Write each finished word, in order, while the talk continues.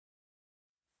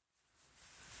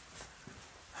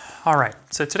All right,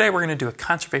 so today we're going to do a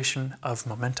conservation of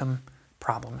momentum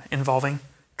problem involving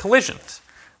collisions.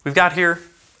 We've got here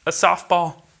a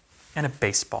softball and a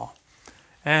baseball,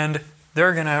 and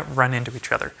they're going to run into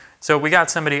each other. So we got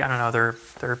somebody, I don't know,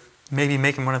 they're maybe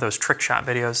making one of those trick shot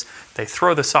videos. They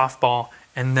throw the softball,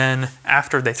 and then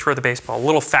after they throw the baseball a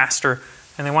little faster,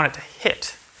 and they want it to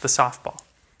hit the softball.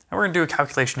 And we're going to do a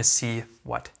calculation to see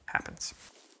what happens.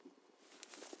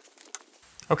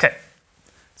 Okay.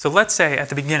 So let's say at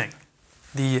the beginning,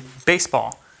 the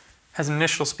baseball has an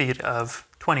initial speed of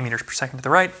 20 meters per second to the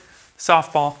right,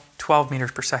 softball 12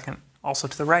 meters per second also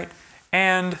to the right,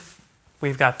 and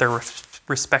we've got their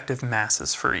respective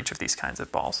masses for each of these kinds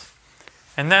of balls.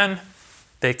 And then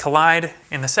they collide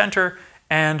in the center,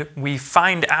 and we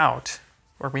find out,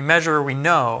 or we measure, or we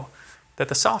know that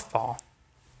the softball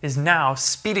is now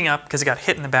speeding up because it got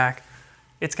hit in the back.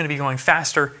 It's going to be going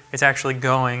faster. It's actually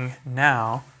going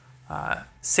now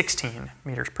 16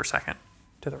 meters per second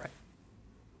to the right.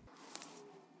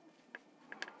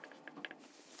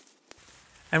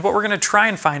 And what we're going to try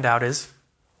and find out is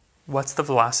what's the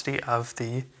velocity of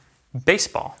the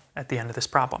baseball at the end of this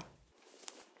problem.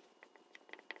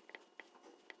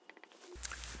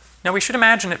 Now we should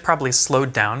imagine it probably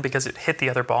slowed down because it hit the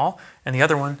other ball and the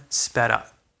other one sped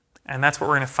up. And that's what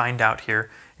we're going to find out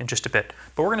here in just a bit.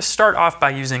 But we're going to start off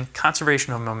by using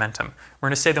conservation of momentum. We're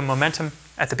going to say the momentum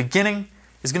at the beginning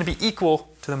is going to be equal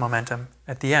to the momentum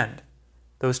at the end.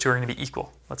 Those two are going to be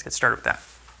equal. Let's get started with that.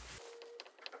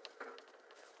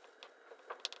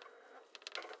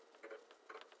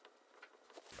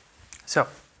 So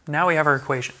now we have our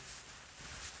equation.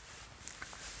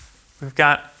 We've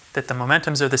got that the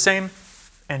momentums are the same,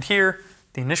 and here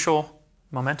the initial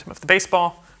momentum of the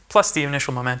baseball plus the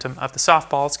initial momentum of the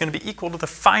softball is going to be equal to the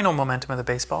final momentum of the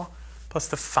baseball plus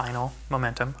the final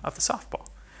momentum of the softball.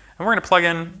 And we're going to plug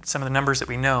in some of the numbers that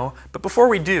we know, but before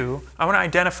we do, I want to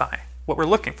identify what we're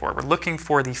looking for. We're looking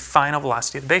for the final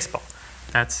velocity of the baseball.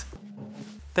 That's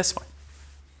this one.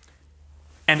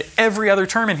 And every other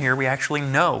term in here we actually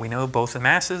know. We know both the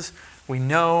masses, we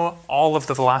know all of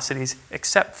the velocities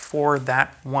except for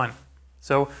that one.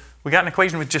 So we got an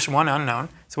equation with just one unknown.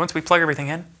 So once we plug everything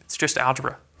in, it's just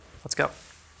algebra. Let's go.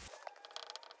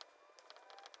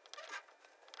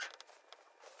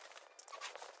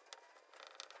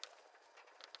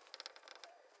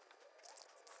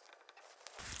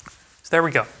 So there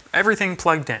we go. Everything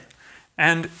plugged in.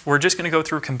 And we're just going to go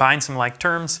through, combine some like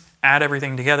terms, add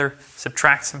everything together,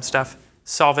 subtract some stuff,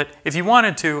 solve it. If you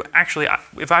wanted to, actually,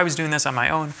 if I was doing this on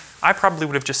my own, I probably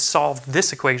would have just solved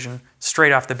this equation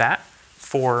straight off the bat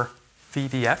for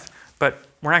VBF, but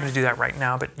we're not going to do that right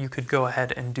now, but you could go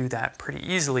ahead and do that pretty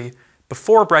easily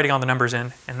before writing all the numbers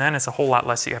in, and then it's a whole lot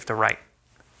less that you have to write.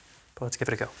 But let's give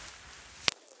it a go.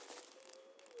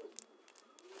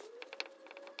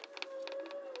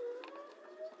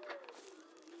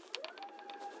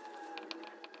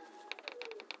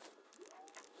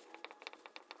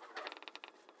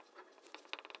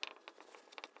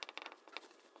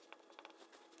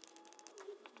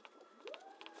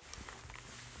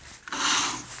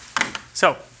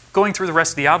 So, going through the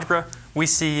rest of the algebra, we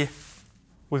see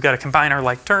we've got to combine our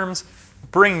like terms,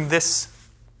 bring this,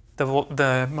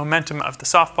 the momentum of the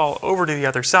softball over to the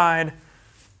other side,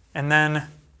 and then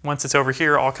once it's over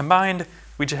here all combined,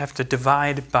 we just have to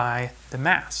divide by the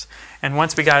mass. And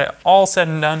once we got it all said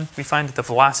and done, we find that the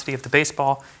velocity of the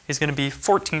baseball is going to be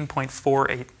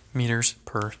 14.48 meters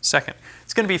per second.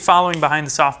 It's going to be following behind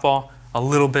the softball a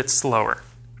little bit slower.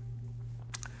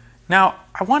 Now,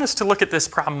 I want us to look at this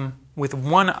problem with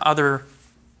one other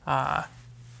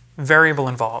variable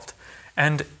involved.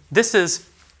 And this is,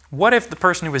 what if the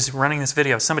person who was running this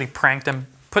video, somebody pranked him,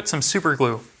 put some super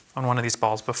glue on one of these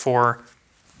balls before,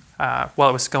 while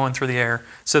it was going through the air,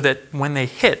 so that when they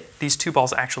hit, these two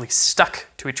balls actually stuck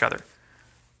to each other.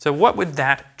 So what would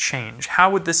that change? How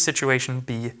would this situation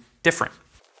be different?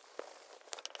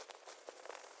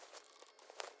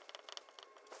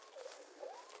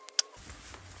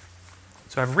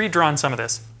 So I've redrawn some of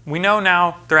this. We know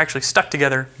now they're actually stuck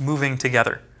together, moving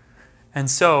together. And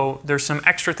so there's some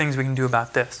extra things we can do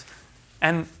about this.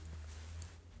 And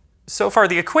so far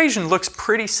the equation looks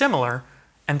pretty similar,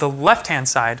 and the left-hand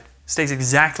side stays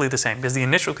exactly the same because the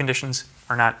initial conditions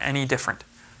are not any different.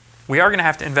 We are going to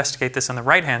have to investigate this on the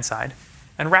right-hand side,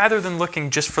 and rather than looking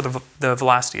just for the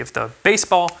velocity of the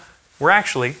baseball, we're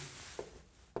actually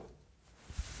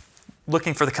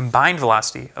looking for the combined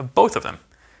velocity of both of them.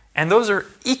 And those are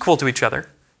equal to each other,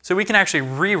 so we can actually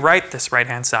rewrite this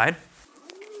right-hand side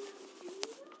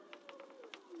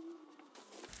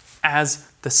as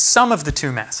the sum of the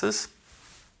two masses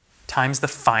times the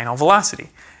final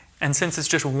velocity. And since it's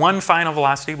just one final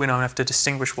velocity, we don't have to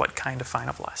distinguish what kind of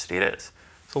final velocity it is.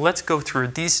 So let's go through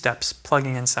these steps,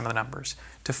 plugging in some of the numbers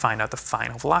to find out the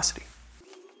final velocity.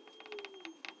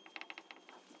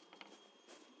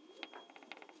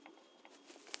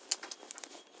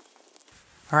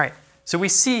 All right, so we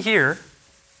see here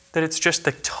that it's just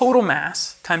the total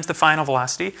mass times the final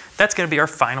velocity. That's going to be our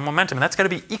final momentum, and that's going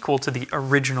to be equal to the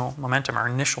original momentum, our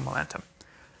initial momentum.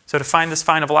 So to find this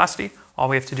final velocity, all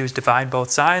we have to do is divide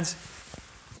both sides.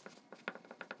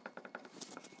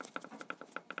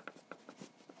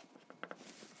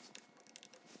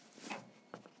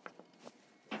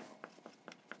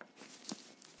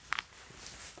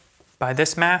 By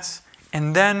this mass,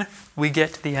 and then we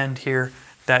get to the end here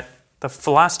that the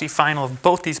velocity final of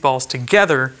both these balls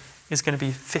together is going to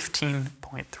be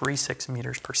 15.36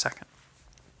 meters per second.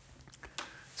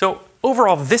 So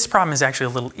overall, this problem is actually a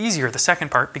little easier, the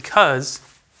second part, because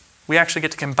we actually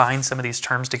get to combine some of these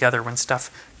terms together when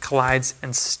stuff collides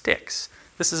and sticks.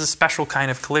 This is a special kind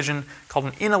of collision called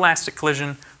an inelastic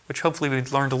collision, which hopefully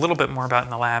we've learned a little bit more about in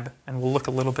the lab, and we'll look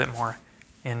a little bit more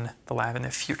in the lab in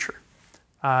the future.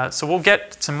 So we'll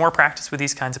get some more practice with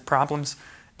these kinds of problems.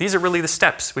 These are really the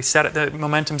steps. We set the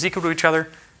momentums equal to each other,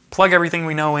 plug everything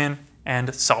we know in,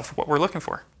 and solve what we're looking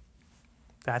for.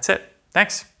 That's it.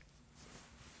 Thanks.